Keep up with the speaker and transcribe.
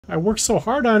I worked so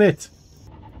hard on it.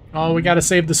 Oh, we gotta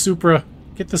save the Supra.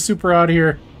 Get the Supra out of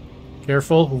here.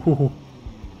 Careful. Ooh.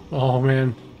 Oh,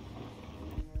 man.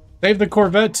 Save the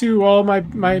Corvette, too. Oh, my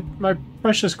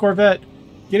precious Corvette.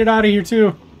 Get it out of here,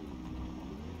 too.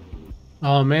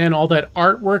 Oh, man, all that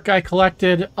artwork I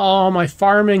collected. Oh, my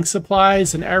farming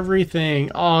supplies and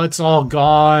everything. Oh, it's all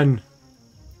gone.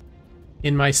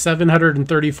 In my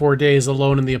 734 days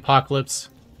alone in the apocalypse,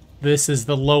 this is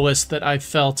the lowest that I've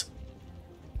felt.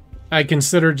 I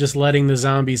considered just letting the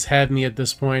zombies have me at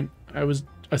this point. I was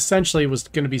essentially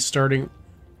going to be starting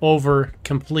over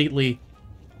completely,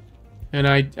 and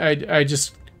I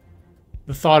just,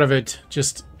 the thought of it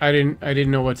just, I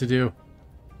didn't know what to do.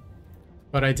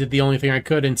 But I did the only thing I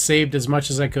could and saved as much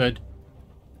as I could.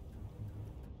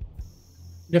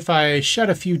 If I shed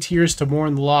a few tears to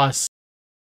mourn the loss,